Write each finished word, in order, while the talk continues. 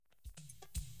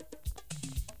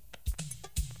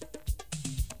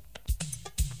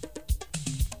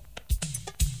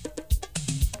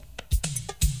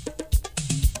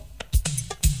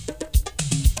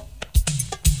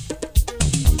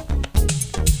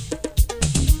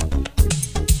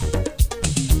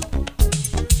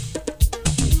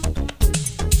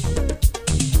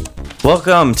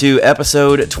Welcome to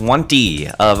episode 20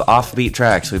 of Offbeat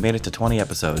Tracks. We made it to 20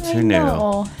 episodes. Who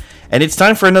knew? And it's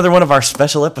time for another one of our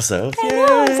special episodes. I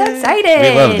know, I'm so excited.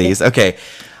 We love these. Okay.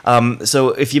 So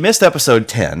if you missed episode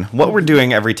 10, what we're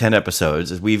doing every 10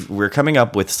 episodes is we're coming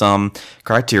up with some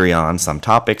criterion, some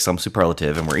topic, some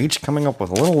superlative, and we're each coming up with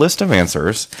a little list of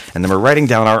answers, and then we're writing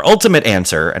down our ultimate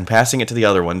answer and passing it to the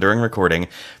other one during recording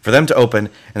for them to open,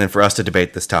 and then for us to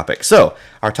debate this topic. So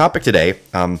our topic today,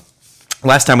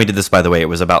 last time we did this, by the way, it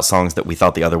was about songs that we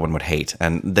thought the other one would hate,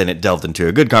 and then it delved into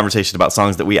a good conversation about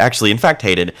songs that we actually, in fact,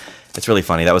 hated. It's really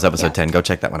funny. That was episode 10. Go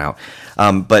check that one out.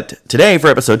 But today, for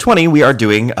episode 20, we are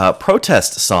doing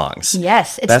protest songs.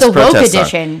 Yes, it's Best the woke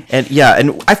edition.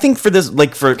 And I think for this,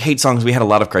 like for hate songs, we had a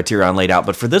lot of criterion laid out.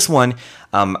 But for this one,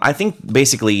 I think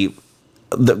basically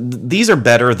these are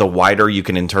better the wider you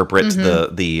can interpret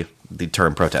the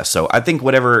term protest. So I think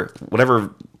whatever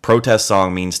protest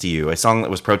song means to you, a song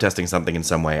that was protesting something in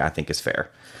some way, I think is fair.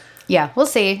 Yeah, we'll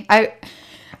see.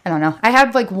 I don't know. I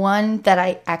have like one that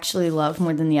I actually love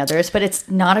more than the others, but it's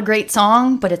not a great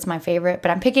song, but it's my favorite. But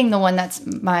I'm picking the one that's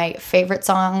my favorite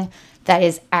song that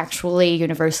is actually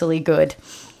universally good.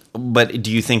 But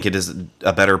do you think it is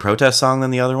a better protest song than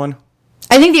the other one?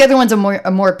 I think the other one's a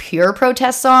more pure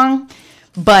protest song,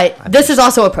 but this is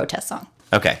also a protest song.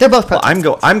 Okay. They're both protest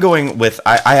songs. I'm going with,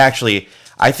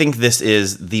 I think this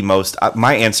is the most,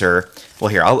 my answer, well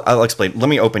here, I'll explain. Let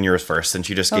me open yours first since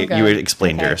you just you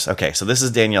explained yours. Okay, so this is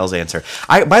Danielle's answer.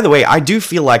 By the way, I do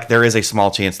feel like there is a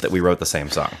small chance that we wrote the same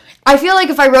song. I feel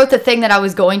like if I wrote the thing that I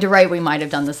was going to write, we might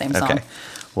have done the same song. Okay.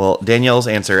 Well, Danielle's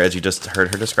answer, as you just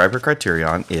heard her describe her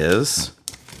criterion, is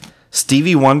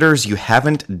Stevie Wonder's You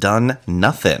Haven't Done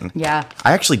Nothing. Yeah.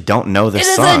 I actually don't know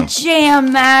this song. It is a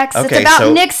jam, Max. Okay, it's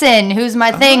about Nixon, who's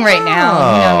my thing right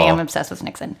now. You know me, I'm obsessed with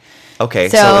Nixon. Okay,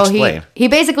 so explain. He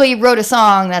basically wrote a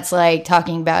song that's like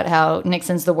talking about how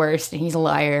Nixon's the worst and he's a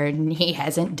liar and he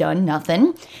hasn't done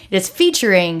nothing. It is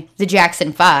featuring the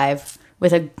Jackson 5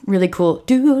 with a really cool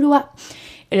doo-doo-wop.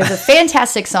 It is a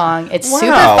fantastic song. It's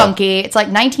super funky. It's like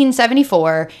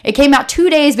 1974. It came out 2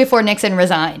 days before Nixon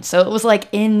resigned. So it was like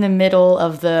in the middle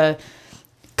of the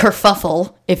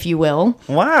kerfuffle, if you will.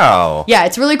 Wow. Yeah,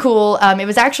 it's really cool. It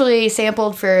was actually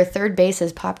sampled for Third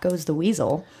Base's Pop Goes the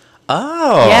Weasel.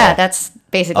 Oh. Yeah, that's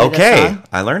basically the song.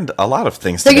 I learned a lot of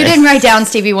things today. So you didn't write down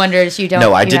Stevie Wonder's?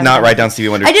 No, I did not write down Stevie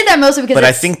Wonder's. I did that mostly because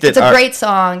I think it's a great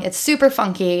song. It's super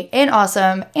funky and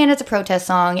awesome, and it's a protest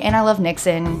song, and I love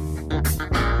Nixon.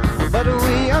 But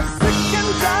we are sick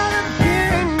and tired of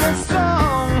hearing this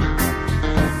song,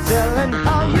 telling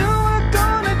how you are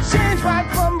gonna change right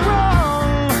from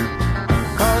wrong.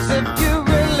 'Cause if you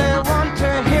really want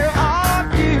to hear our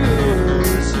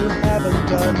views, you haven't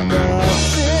done nothing.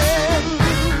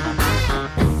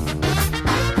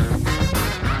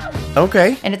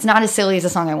 Okay. And it's not as silly as the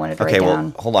song I wanted to write down. Okay,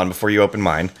 well, hold on before you open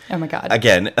mine. Oh my God.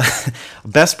 Again,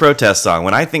 best protest song.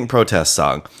 When I think protest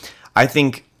song, I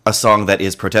think a song that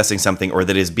is protesting something or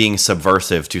that is being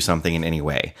subversive to something in any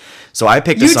way. So I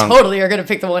picked a song. You totally are going to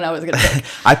pick the one I was going to pick.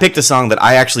 I picked a song that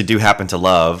I actually do happen to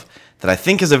love, that I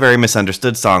think is a very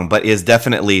misunderstood song, but is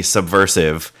definitely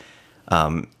subversive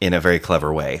in a very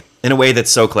clever way. In a way that's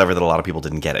so clever that a lot of people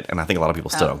didn't get it, and I think a lot of people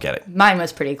still don't get it. Mine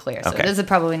was pretty clear, so this is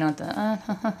probably not the...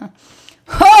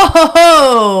 Ho, ho,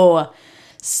 ho!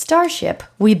 Starship,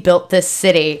 We Built This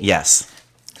City. Yes.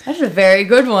 That's a very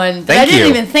good one that I didn't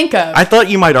even think of. I thought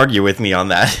you might argue with me on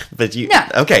that, but you... Yeah.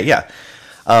 Okay, yeah.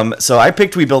 So I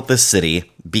picked We Built This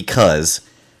City because,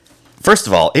 first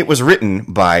of all, it was written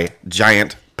by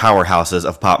giant powerhouses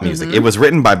of pop music. It was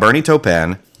written by Bernie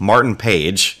Taupin, Martin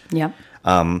Page,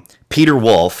 Peter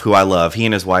Wolf, who I love. He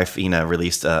and his wife, Ina,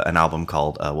 released an album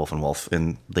called Wolf and Wolf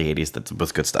in the 80s that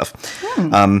was good stuff.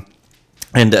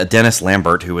 And Dennis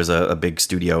Lambert, who was a big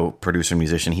studio producer and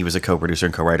musician, he was a co-producer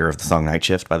and co-writer of the song Night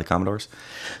Shift by the Commodores.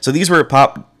 So these were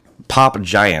pop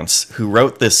giants who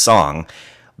wrote this song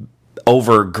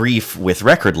over grief with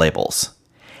record labels.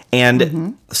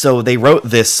 And so they wrote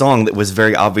this song that was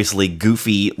very obviously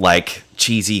goofy, like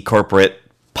cheesy corporate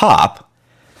pop,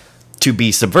 to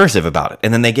be subversive about it.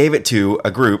 And then they gave it to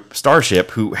a group,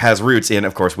 Starship, who has roots in,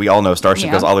 of course, we all know Starship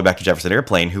goes all the way back to Jefferson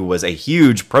Airplane, who was a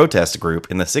huge protest group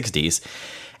in the 60s.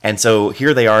 And so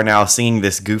here they are now singing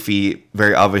this goofy,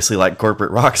 very obviously like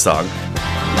corporate rock song.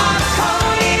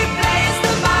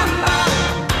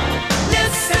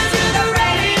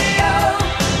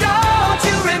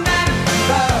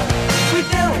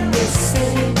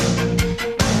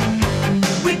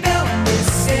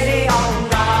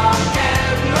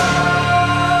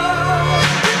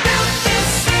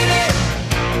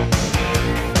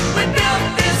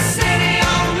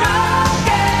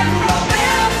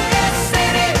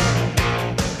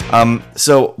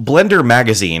 So Blender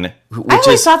Magazine, I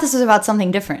always thought this was about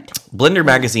something different. Blender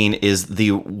Magazine is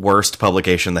the worst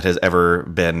publication that has ever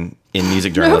been in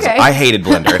music journalism. Okay. I hated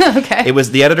Blender. Okay.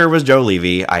 The editor was Joe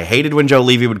Levy. I hated when Joe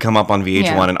Levy would come up on VH1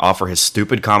 Yeah. and offer his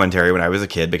stupid commentary when I was a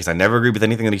kid because I never agreed with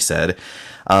anything that he said.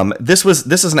 This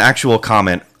is an actual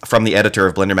comment from the editor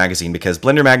of Blender Magazine because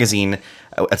Blender Magazine,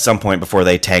 at some point before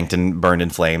they tanked and burned in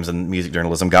flames and music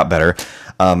journalism got better,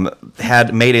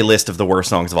 had made a list of the worst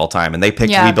songs of all time, and they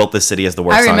picked "We Built This City" as the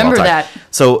worst song of all time. I remember that.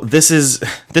 So this is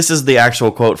the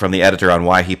actual quote from the editor on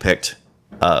why he picked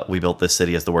 "We Built This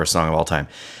City" as the worst song of all time.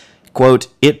 Quote,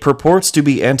 "It purports to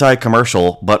be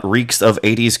anti-commercial, but reeks of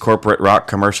 80s corporate rock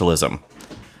commercialism."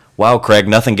 Wow, Craig,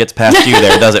 nothing gets past you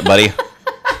there, does it, buddy?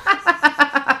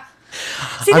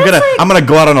 See, I'm gonna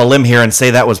go out on a limb here and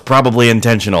say that was probably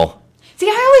intentional. See,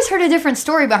 I always heard a different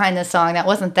story behind this song that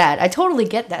wasn't that. I totally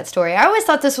get that story. I always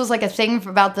thought this was like a thing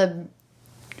about the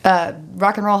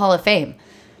Rock and Roll Hall of Fame.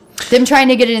 Them trying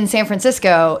to get it in San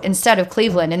Francisco instead of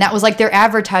Cleveland. And that was like their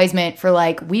advertisement for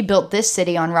like, we built this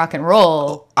city on rock and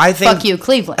roll. Fuck you,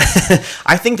 Cleveland.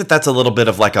 I think that's a little bit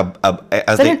of like Is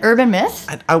that an urban myth?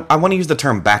 I want to use the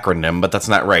term backronym, but that's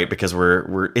not right because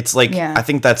it's like, I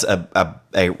think that's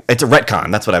it's a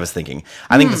retcon. That's what I was thinking.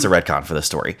 I think that's a retcon for the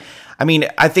story. I mean,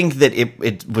 I think that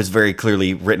it was very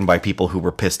clearly written by people who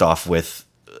were pissed off with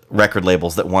record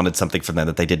labels that wanted something from them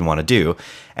that they didn't want to do,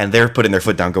 and they're putting their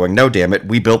foot down going, no, damn it,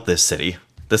 we built this city,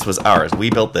 this was ours, we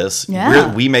built this.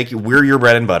 We're your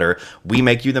bread and butter, we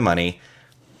make you the money.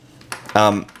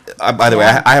 By the way,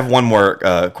 I have one more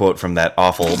quote from that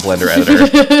awful Blender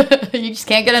editor. You just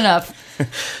can't get enough.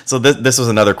 So this was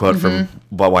another quote from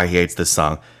why he hates this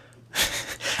song.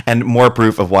 And more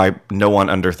proof of why no one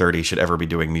under 30 should ever be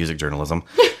doing music journalism.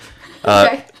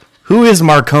 Okay. Who is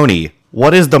Marconi?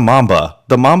 What is the Mamba?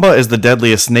 The Mamba is the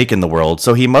deadliest snake in the world,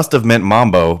 so he must have meant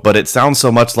Mambo, but it sounds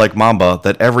so much like Mamba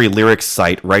that every lyrics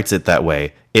site writes it that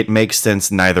way. It makes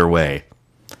sense neither way.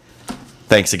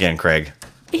 Thanks again, Craig.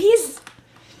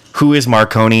 Who is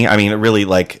Marconi? I mean, really,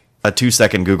 like, a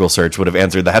 2-second Google search would have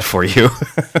answered that for you.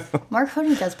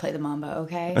 Marconi does play the mambo,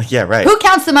 okay? Yeah, right. Who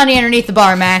counts the money underneath the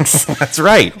bar, Max? That's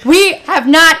right. We have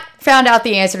not found out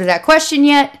the answer to that question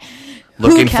yet.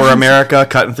 Looking for America,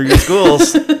 cutting through your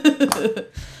schools.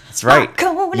 That's right.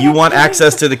 You want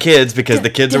access to the kids because the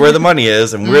kids are where the money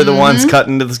is, and we're the ones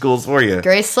cutting to the schools for you.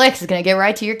 Grace Slicks is going to get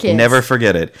right to your kids. Never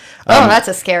forget it. That's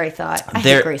a scary thought. I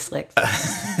hate Grace Slicks.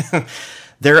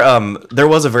 There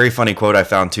was a very funny quote I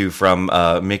found too from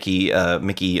Mickey.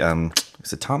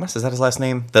 Is it Thomas? Is that his last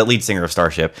name? The lead singer of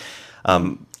Starship.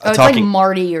 It's like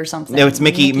Marty or something. No, it's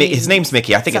Mickey. His name's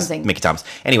Mickey. I think it's Mickey Thomas.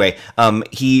 Anyway,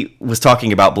 he was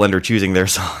talking about Blender choosing their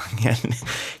song, and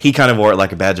he kind of wore it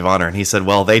like a badge of honor. And he said,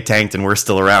 "Well, they tanked and we're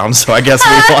still around, so I guess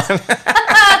we won."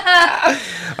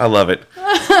 I love it.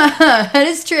 That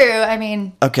is true. I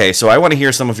mean, okay, so I want to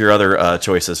hear some of your other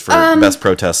choices for best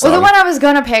protest song. Well, the one I was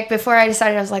gonna pick before I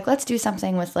decided, I was like, let's do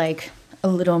something with like a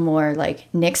little more like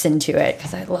Nixon to it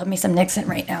because I love me some Nixon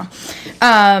right now.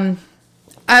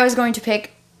 I was going to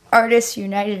pick Artists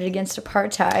United Against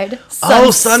Apartheid.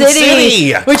 Sun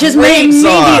City! Which is maybe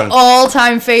the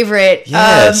all-time favorite.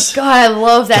 Yes. God, I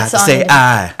love that song. Say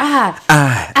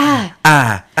I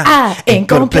ain't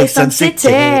gonna play Sun City.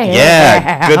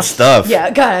 Yeah, good stuff.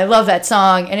 Yeah, God, I love that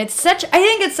song. And I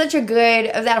think it's such a good,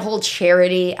 of that whole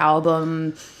charity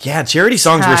album. Yeah, charity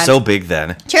songs were so big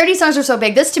then. Charity songs were so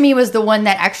big. This to me was the one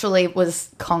that actually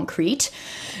was concrete.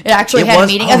 It actually had a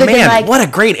meaning. Oh man, what a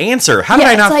great answer. How did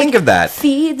I not think of that?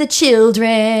 Feed the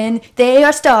children. They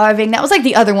are starving. That was like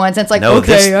the other ones. And it's like, all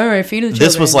right, feed the children.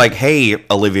 This was like, hey,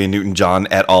 Olivia Newton-John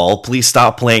et al., please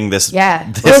stop playing this. Yeah.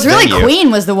 It was really Queen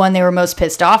was the one they were most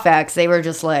pissed off at because they were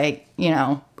just like,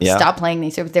 stop playing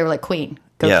these. They were like, Queen,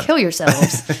 go kill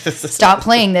yourselves. Stop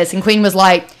playing this. And Queen was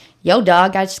like, yo,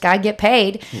 dog, I just gotta get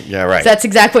paid. Yeah, right. So that's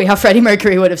exactly how Freddie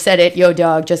Mercury would have said it. Yo,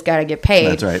 dog, just gotta get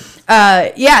paid. That's right.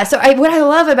 So what I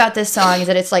love about this song is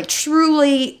that it's like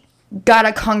truly got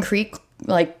a concrete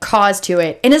like cause to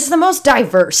it, and it's the most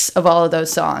diverse of all of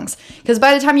those songs. Because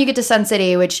by the time you get to Sun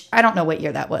City, which I don't know what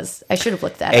year that was, I should have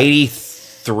looked that up.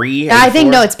 83. I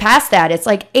think it's past that. It's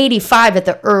like 85 at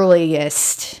the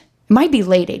earliest. It might be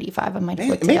late 85. I might have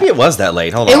looked it up. Maybe it was that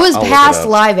late. Hold on. It was past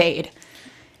Live Aid.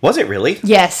 Was it really?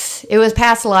 Yes, it was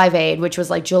past Live Aid, which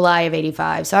was like July of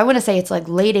 85. So I want to say it's like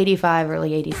late 85,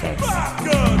 early 86.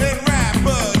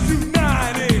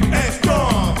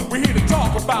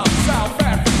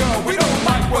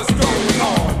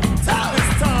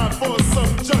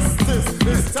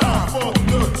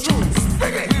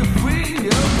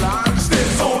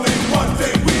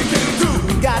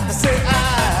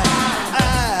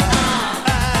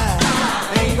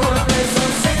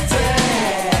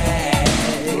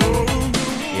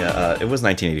 was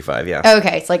 1985, yeah.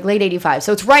 Okay, it's like late 85.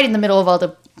 So it's right in the middle of all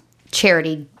the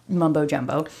charity mumbo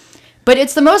jumbo. But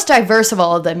it's the most diverse of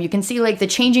all of them. You can see like the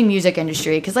changing music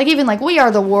industry. Because like even like We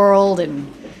Are the World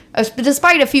and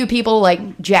despite a few people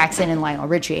like Jackson and Lionel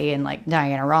Richie and like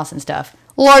Diana Ross and stuff,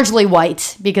 largely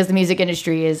white because the music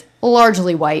industry is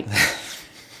largely white.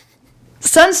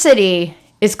 Sun City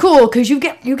is cool because you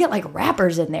get like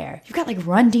rappers in there. You've got like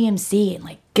Run DMC and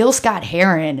like Gil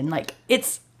Scott-Heron and like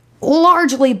it's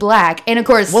largely black. And of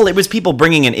course, well, it was people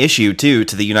bringing an issue too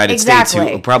to the United States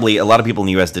who probably a lot of people in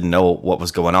the U.S. didn't know what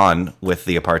was going on with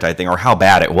the apartheid thing or how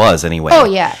bad it was anyway. Oh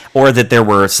yeah, or that there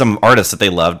were some artists that they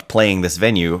loved playing this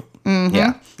venue. Mm-hmm.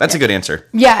 Yeah, that's a good answer.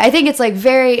 Yeah, I think it's like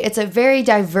it's a very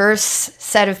diverse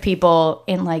set of people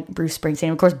in like Bruce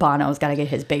Springsteen. Of course, Bono's got to get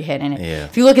his big hit in it. Yeah.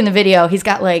 If you look in the video, he's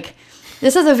got like,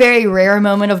 this is a very rare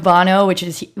moment of Bono, which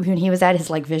is when he was at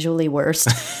his like visually worst.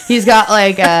 He's got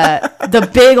like the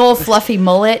big old fluffy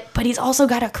mullet, but he's also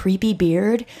got a creepy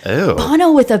beard. Oh.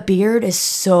 Bono with a beard is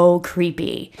so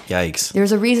creepy. Yikes.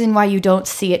 There's a reason why you don't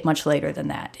see it much later than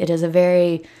that. It is a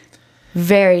very,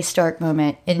 very stark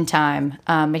moment in time.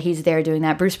 But he's there doing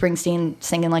that. Bruce Springsteen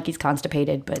singing like he's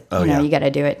constipated, but you got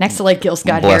to do it. Next to like Gil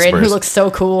Scott-Heron, who looks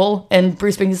so cool. And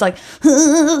Bruce Springsteen's like,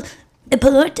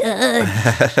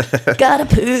 gotta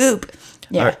poop.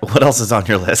 Yeah. Right, what else is on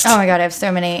your list? Oh my God, I have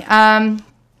so many.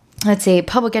 Let's see.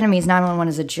 Public Enemy's 911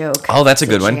 is a joke. Oh, that's a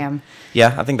good one. Jam.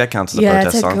 Yeah, I think that counts as a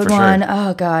protest song for one. sure.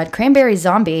 Oh God, Cranberry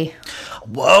Zombie.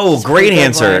 Whoa, great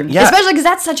answer. One. Yeah, especially because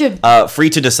that's such a Free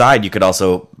to Decide. You could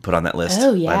also put on that list.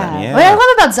 Oh yeah. What I love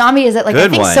about Zombie is that like good I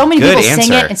think one. so many good people answer.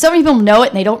 sing it and so many people know it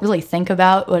and they don't really think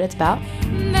about what it's about.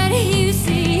 But you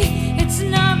see, it's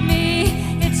not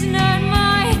me, it's not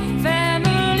my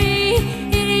family.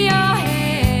 In your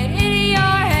head, they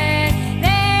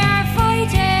are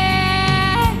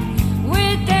fighting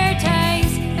with their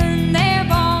tanks and their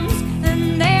bombs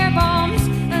and their bombs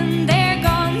and their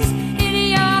guns. In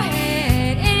your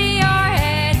head, they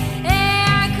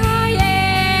are crying.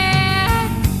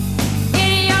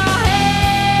 In your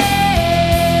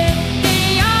head,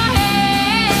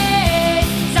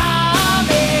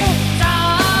 zombie,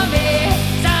 zombie,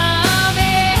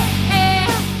 zombie.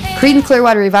 Creedence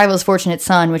Clearwater Revival's Fortunate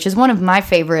Son, which is one of my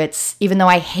favorites, even though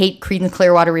I hate Creedence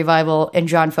Clearwater Revival and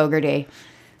John Fogerty.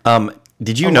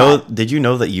 Did you know that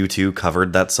U2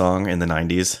 covered that song in the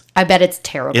 90s? I bet it's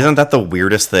terrible. Isn't that the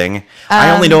weirdest thing?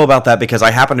 I only know about that because I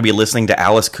happened to be listening to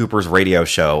Alice Cooper's radio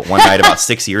show one night about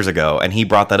 6 years ago, and he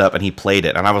brought that up and he played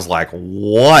it, and I was like,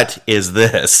 what is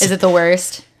this? Is it the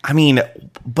worst? I mean,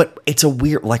 but it's a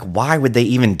weird, like, why would they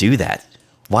even do that?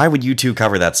 Why would U2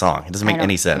 cover that song? It doesn't make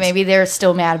any sense. Maybe they're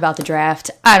still mad about the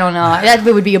draft. I don't know. That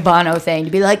would be a Bono thing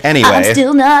to be like, Anyway. I'm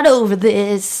still not over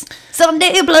this.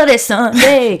 Someday, bloody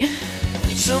Sunday.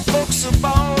 Some folks are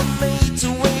born made to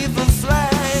wave a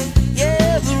flag.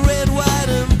 Yeah, the red, white,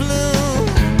 and blue.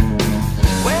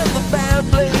 When the band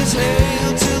plays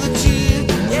hail to the chief,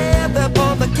 yeah, they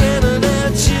point the cannon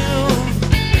at you.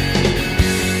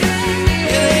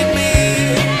 It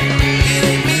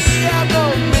ain't me, I'm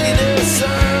no millionaire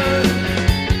son.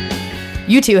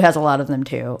 U2 has a lot of them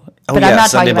too. Oh, But yeah, I'm not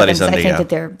Sunday talking about Bloody them because I Sunday, think yeah. that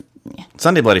they're...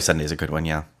 Sunday Bloody Sunday is a good one,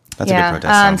 yeah. That's a good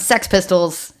protest song. Sex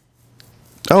Pistols.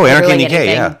 Oh, Anarchy Really in the UK,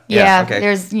 anything. yeah. Okay.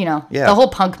 There's, Yeah. the whole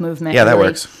punk movement. Yeah, that really.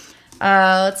 works.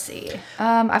 Let's see.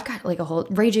 I've got like a whole...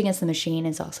 Rage Against the Machine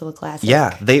is also a classic.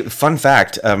 Yeah, fun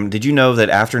fact, did you know that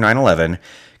after 9/11,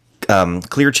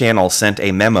 Clear Channel sent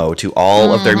a memo to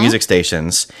all of their music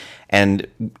stations, and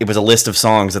it was a list of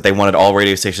songs that they wanted all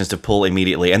radio stations to pull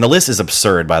immediately. And the list is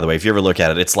absurd, by the way. If you ever look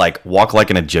at it, it's like Walk Like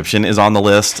an Egyptian is on the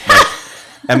list. Like,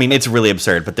 I mean, it's really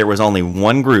absurd, but there was only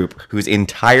one group whose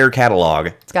entire catalog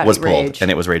gotta was be pulled, Rage. and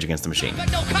it was Rage Against the Machine.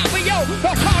 But no copio,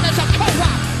 or called as a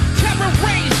co-op. Terror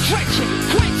rage, stretching,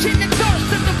 quenching the thirst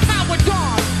of the power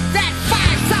dawn. That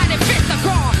five-sided fist of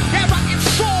God, that rockin'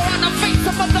 sore on the face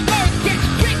of the earth gets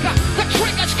bigger. The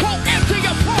triggers cold empty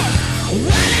your pulse.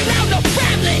 Running out the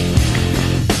family,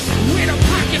 with a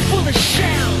pocket full of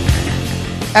shells.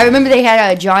 I remember they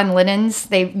had John Lennon's.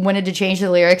 They wanted to change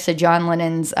the lyrics to John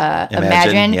Lennon's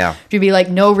Imagine. Yeah. To be like,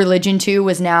 no religion to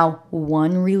was now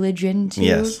one religion to.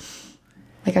 Yes.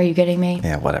 Like, are you kidding me?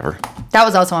 Yeah, whatever. That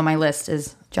was also on my list,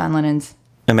 is John Lennon's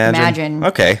Imagine.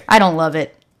 Okay. I don't love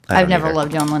it. I I've don't never either.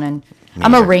 loved John Lennon. Me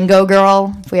I'm a either. Ringo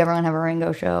girl. If we ever want to have a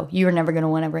Ringo show, you're never going to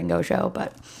win a Ringo show,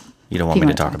 but You don't want me to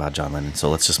wanna talk talk. about John Lennon, so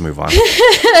let's just move on.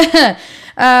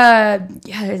 yeah,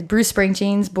 Bruce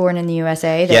Springsteen's Born in the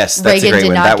USA. That Yes, that's a Reagan great did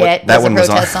one. not That one- get that was one a was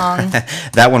on- protest song.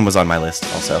 That one was on my list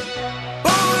also.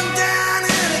 Born down in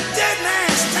a dead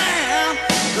man's town.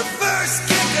 The first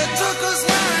kicker took us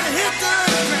when I hit the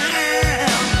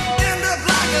ground. End up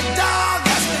like a dog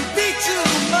that's been beat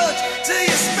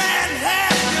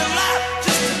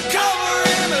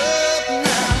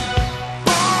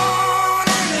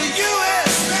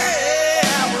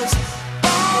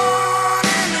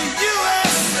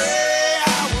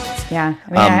Yeah. I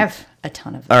mean, I have a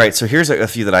ton of them. All right, so here's a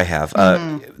few that I have.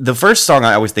 The first song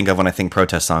I always think of when I think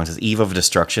protest songs is Eve of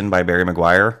Destruction by Barry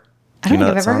McGuire. I don't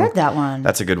think I've ever heard that one.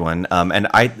 That's a good one. And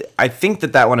I think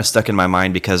that one is stuck in my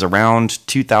mind because around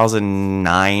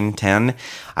 2009, 10,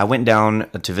 I went down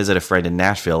to visit a friend in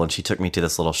Nashville, and she took me to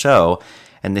this little show.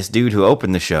 And this dude who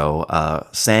opened the show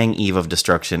sang Eve of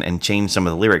Destruction and changed some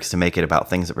of the lyrics to make it about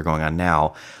things that were going on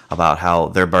now, about how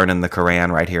they're burning the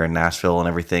Koran right here in Nashville and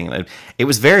everything. It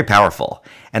was very powerful.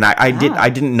 And I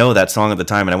didn't know that song at the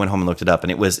time, and I went home and looked it up, and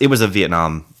it was a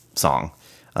Vietnam song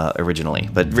originally.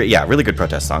 But yeah, really good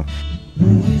protest song.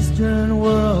 The Eastern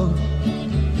world,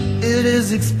 it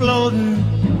is exploding,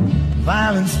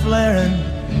 violence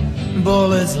flaring,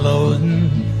 bullets loading.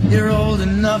 You're old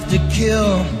enough to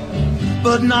kill,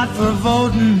 but not for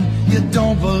voting. You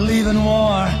don't believe in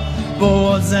war, but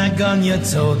what's that gun you're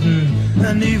toting?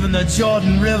 And even the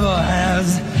Jordan River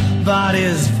has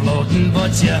bodies floating,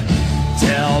 but you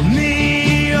tell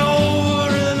me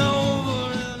over and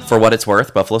over. For What It's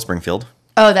Worth, Buffalo Springfield.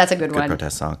 Oh, that's a good Good one.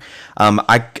 protest song.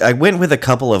 I went with a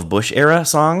couple of Bush era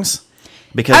songs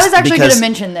because I was actually going to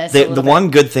mention this. The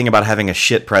one good thing about having a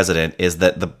shit president is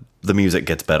that the music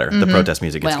gets better. The protest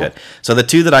music gets good. So the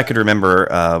two that I could remember,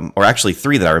 or actually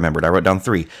three that I remembered, I wrote down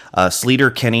three.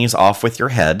 Sleater Kinney's Off With Your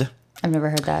Head. I've never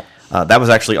heard that. That was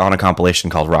actually on a compilation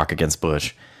called Rock Against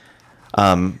Bush.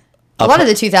 A lot of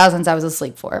the 2000s I was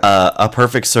asleep for. A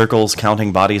Perfect Circle's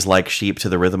Counting Bodies Like Sheep to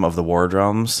the Rhythm of the War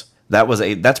Drums.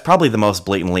 That's probably the most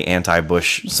blatantly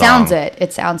anti-Bush song.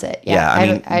 It sounds it. Yeah, I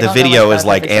mean, the video is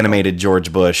like animated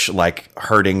George Bush like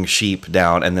herding sheep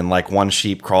down, and then like one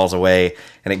sheep crawls away,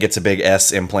 and it gets a big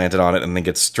S implanted on it, and then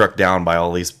gets struck down by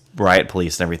all these riot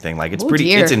police and everything. Like it's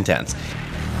it's intense.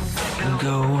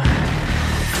 Go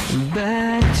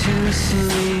back to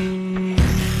sleep,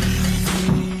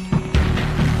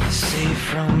 safe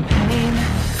from pain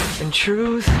and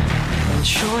truth and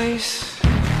choice.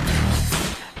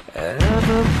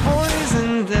 Ever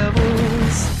poison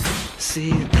devils,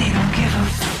 see, they don't give a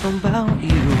fuck about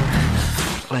you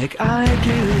like I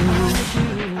do.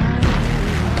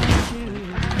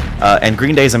 And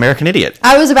Green Day's American Idiot.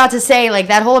 I was about to say, like,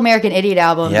 that whole American Idiot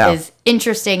album is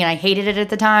interesting, and I hated it at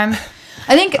the time.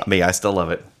 I think... I still love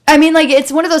it. I mean, like,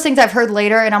 it's one of those things I've heard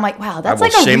later, and I'm like, wow, that's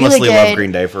like a really good... I will shamelessly love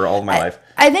Green Day for all of my life.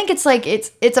 I think it's like,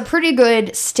 it's a pretty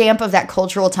good stamp of that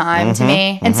cultural time to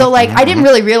me. And so, like, I didn't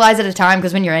really realize at the time,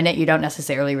 because when you're in it, you don't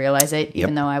necessarily realize it,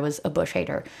 even though I was a Bush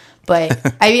hater. But,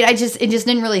 I mean, it just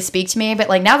didn't really speak to me. But,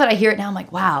 like, now that I hear it now, I'm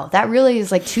like, wow, that really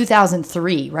is like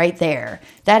 2003 right there.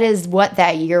 That is what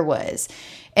that year was.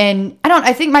 And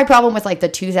I think my problem with like the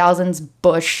 2000s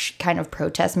Bush kind of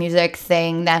protest music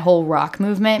thing, that whole rock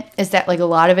movement, is that like a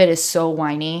lot of it is so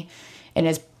whiny and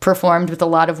is performed with a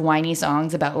lot of whiny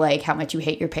songs about like how much you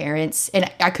hate your parents.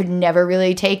 And I could never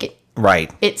really take it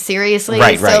seriously.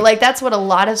 So like that's what a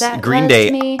lot of that Green was Day,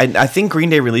 to me. I think Green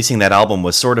Day releasing that album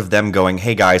was sort of them going,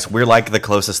 hey guys, we're like the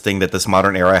closest thing that this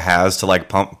modern era has to like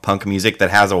punk music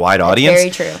that has a wide audience. Very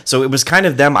true. So it was kind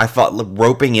of them, I thought,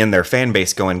 roping in their fan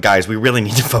base going, guys, we really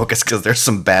need to focus because there's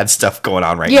some bad stuff going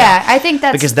on right now. Yeah, I think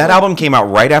that's... Because that album came out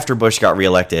right after Bush got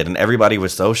reelected, and everybody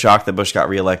was so shocked that Bush got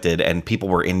reelected, and people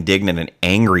were indignant and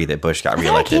angry that Bush got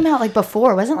reelected. It came out like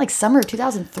before. Wasn't it like summer of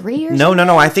 2003 or something?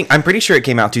 No. I'm pretty sure it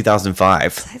came out 2005. I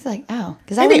was like, oh,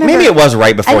 because maybe it was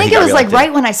right before. I think it was like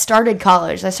right when I started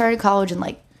college. I started college in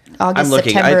like August,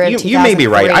 September of 2003. You may be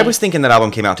right. I was thinking that album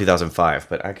came out 2005,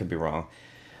 but I could be wrong.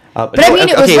 But I mean,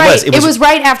 it was right. It was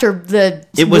right after the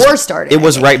war started. It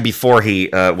was right before he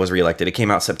was reelected. It came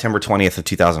out September 20th of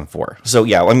 2004. So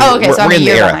yeah, I mean, so I'm we're in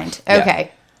the era. Behind.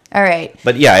 Okay. Yeah. All right.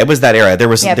 But yeah, it was that era. There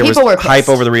was hype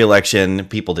over the reelection.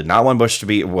 People did not want Bush to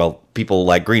be, people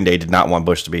like Green Day did not want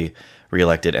Bush to be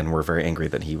reelected and were very angry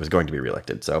that he was going to be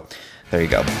reelected. So there you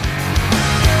go. Welcome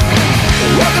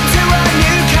to a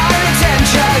new kind of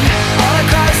tension all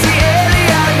across the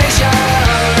alien mission.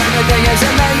 Everything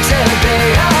isn't meant to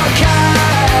be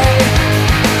okay.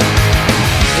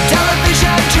 The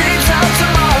television dreams of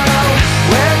tomorrow.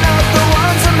 We're not the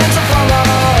ones I'm meant to follow,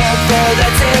 though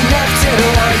that's enough to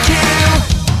like you.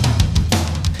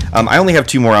 I only have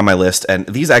two more on my list, and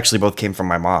these actually both came from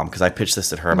my mom, because I pitched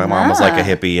this at her. My mom was like a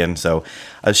hippie, and so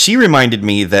she reminded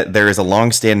me that there is a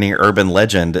long-standing urban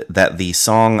legend that the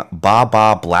song Ba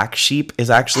Ba Black Sheep is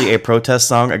actually a protest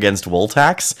song against wool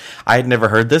tax. I had never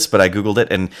heard this, but I Googled it,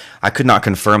 and I could not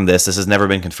confirm this. This has never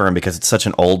been confirmed because it's such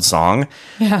an old song.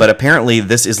 Yeah. But apparently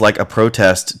this is like a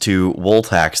protest to wool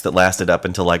tax that lasted up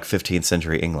until like 15th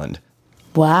century England.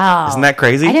 Wow. Isn't that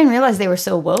crazy? I didn't realize they were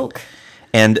so woke.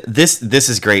 And this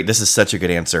is great. This is such a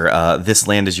good answer. This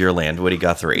land is your land, Woody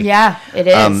Guthrie. Yeah, it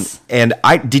is. And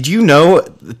did you know,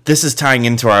 this is tying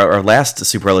into our last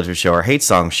superlative show, our hate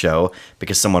song show,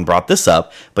 because someone brought this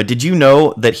up, but did you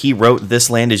know that he wrote This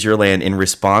Land Is Your Land in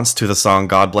response to the song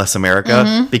God Bless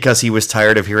America because he was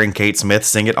tired of hearing Kate Smith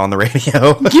sing it on the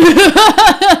radio?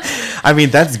 I mean,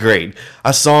 that's great.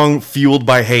 A song fueled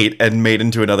by hate and made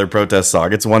into another protest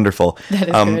song. It's wonderful. That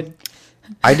is good.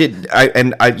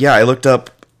 I looked up,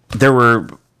 there were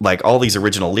like all these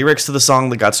original lyrics to the song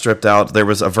that got stripped out. There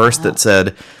was a verse that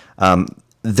said,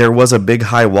 there was a big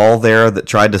high wall there that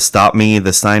tried to stop me.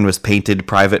 The sign was painted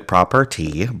private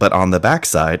property, but on the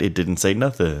backside, it didn't say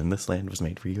nothing. This land was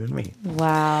made for you and me.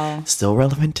 Wow. Still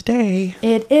relevant today.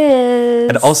 It is.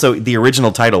 And also, the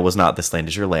original title was not This Land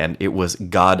Is Your Land. It was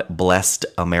God Blessed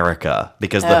America,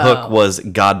 because the hook was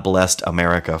God Blessed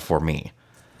America for me.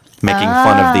 Making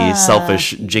fun of the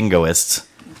selfish jingoists.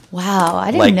 Wow,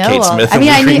 I didn't Like know. Kate Smith I mean,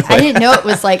 and I Greenway. didn't know it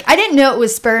was like, I didn't know it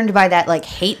was spurned by that like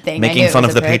hate thing. I knew Making it fun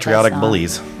was of a the protest patriotic song.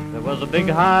 bullies. There was a big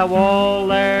high wall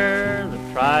there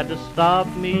that tried to stop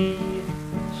me.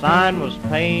 Sign was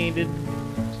painted,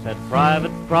 said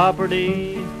private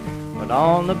property, but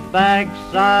on the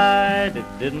backside it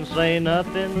didn't say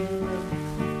nothing.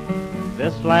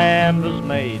 This land was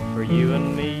made for you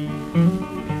and me.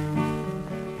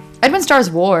 Edwin Starr's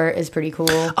War is pretty cool.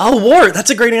 Oh, War! That's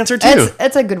a great answer, too.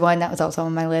 It's a good one. That was also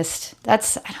on my list.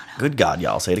 That's, I don't know. Good God,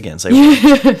 y'all. Say it again. Say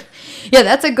it. Yeah,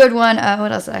 that's a good one.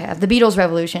 What else did I have? The Beatles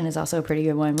Revolution is also a pretty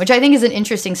good one, which I think is an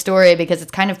interesting story because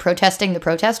it's kind of protesting the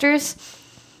protesters.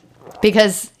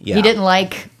 Because Yeah. he didn't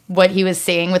like what he was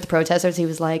saying with the protesters. He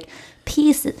was like,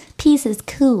 peace is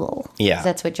cool. Yeah.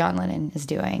 That's what John Lennon is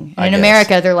doing. I And in guess.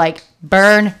 America, they're like,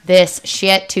 burn this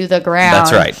shit to the ground.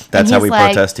 That's right. That's And how he's we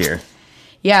like, protest here.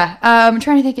 Yeah. I'm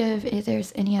trying to think of if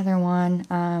there's any other one.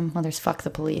 Well, there's Fuck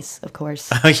the Police, of course.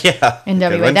 Oh, yeah. Good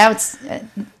NWA. one.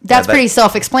 That's pretty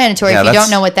self-explanatory if you that's- don't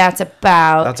know what that's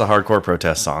about. That's a hardcore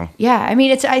protest song. Yeah, I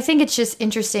mean, I think it's just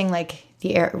interesting. Like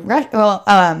the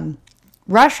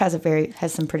Rush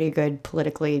has some pretty good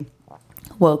politically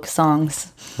woke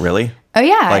songs. Really? Oh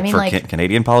yeah, Like I mean, for like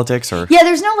Canadian politics? Or yeah,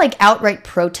 there's no like outright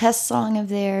protest song of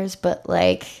theirs, but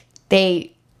like they're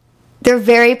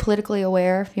very politically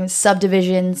aware. You know,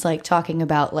 Subdivisions, like talking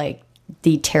about like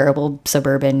the terrible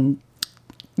suburban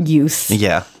youth.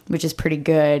 Yeah. Which is pretty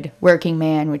good. Working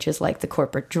Man, which is like the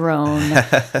corporate drone.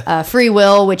 Free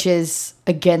Will, which is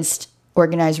against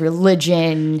organized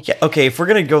religion. Yeah, okay, if we're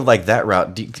going to go like that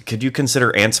route, could you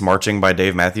consider Ants Marching by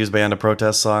Dave Matthews Band a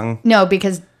protest song? No,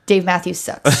 because Dave Matthews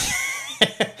sucks.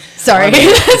 Sorry.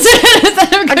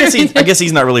 I guess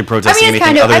he's not really protesting I mean, it's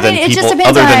anything kind of- other I mean, it just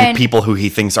depends than on- people who he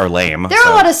thinks are lame. There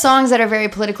are a lot of songs that are very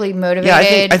politically motivated I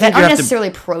think that you aren't have to- necessarily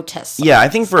protest songs. Yeah, I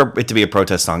think for it to be a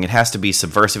protest song, it has to be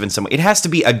subversive in some way. It has to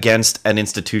be against an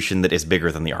institution that is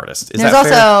bigger than the artist. Is There's that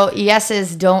fair? also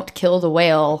Yes's Don't Kill the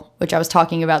Whale, which I was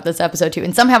talking about this episode too,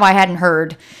 and somehow I hadn't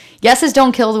heard. Yes's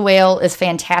Don't Kill the Whale is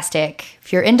fantastic.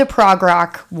 If you're into prog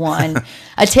rock, one.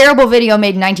 A terrible video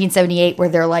made in 1978 where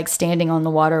they're like standing on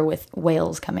the water with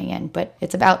whales coming in, but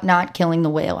it's about not killing the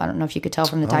whale. I don't know if you could tell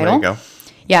from the title. There you go.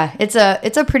 Yeah, it's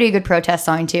a pretty good protest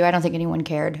song too. I don't think anyone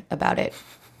cared about it.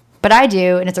 But I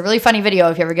do, and it's a really funny video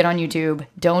if you ever get on YouTube.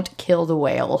 Don't Kill the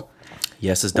Whale.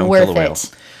 Yes, is Don't Worth Kill the Whale. it.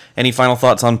 Any final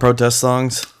thoughts on protest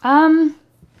songs? I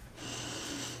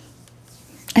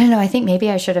don't know. I think maybe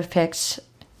I should have picked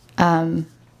Sun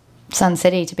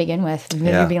City to begin with. Maybe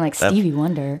Yeah, being like that- Stevie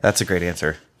Wonder. That's a great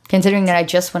answer. Considering that I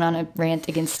just went on a rant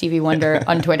against Stevie Wonder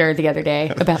on Twitter the other day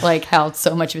about like how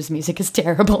so much of his music is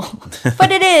terrible.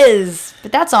 But it is.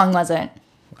 But that song wasn't.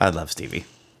 I love Stevie.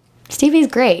 Stevie's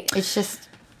great. It's just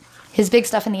his big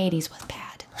stuff in the 80s was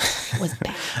bad. It was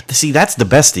bad. See, that's the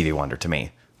best Stevie Wonder to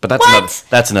me. But What?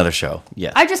 that's another show.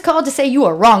 Yeah. I just called to say you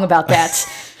are wrong about that.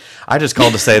 I just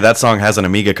called to say that song has an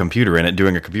Amiga computer in it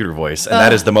doing a computer voice, and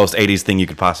that is the most 80s thing you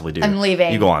could possibly do. I'm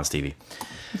leaving. You go on, Stevie.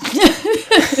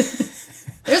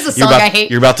 There's a song I hate.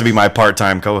 You're about to be my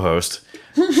part-time co-host.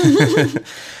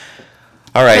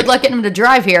 All right. Good luck getting him to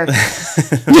drive here. God,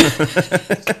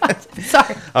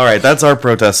 sorry. All right, that's our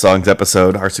protest songs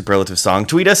episode, our superlative song.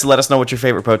 Tweet us, let us know what your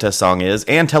favorite protest song is,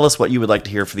 and tell us what you would like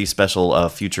to hear for these special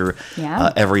future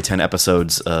every 10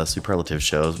 episodes superlative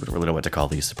shows. We don't really know what to call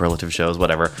these, superlative shows,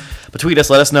 whatever. But tweet us,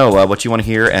 let us know what you want to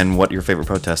hear and what your favorite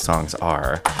protest songs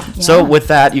are. Yeah. So with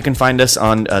that, you can find us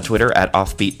on Twitter at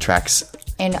Offbeat Tracks.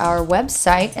 And our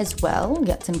website as well. We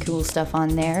got some cool stuff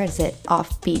on there. It's at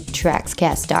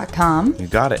offbeattrackscast.com. You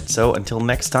got it. So until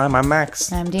next time, I'm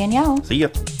Max. I'm Danielle. See ya.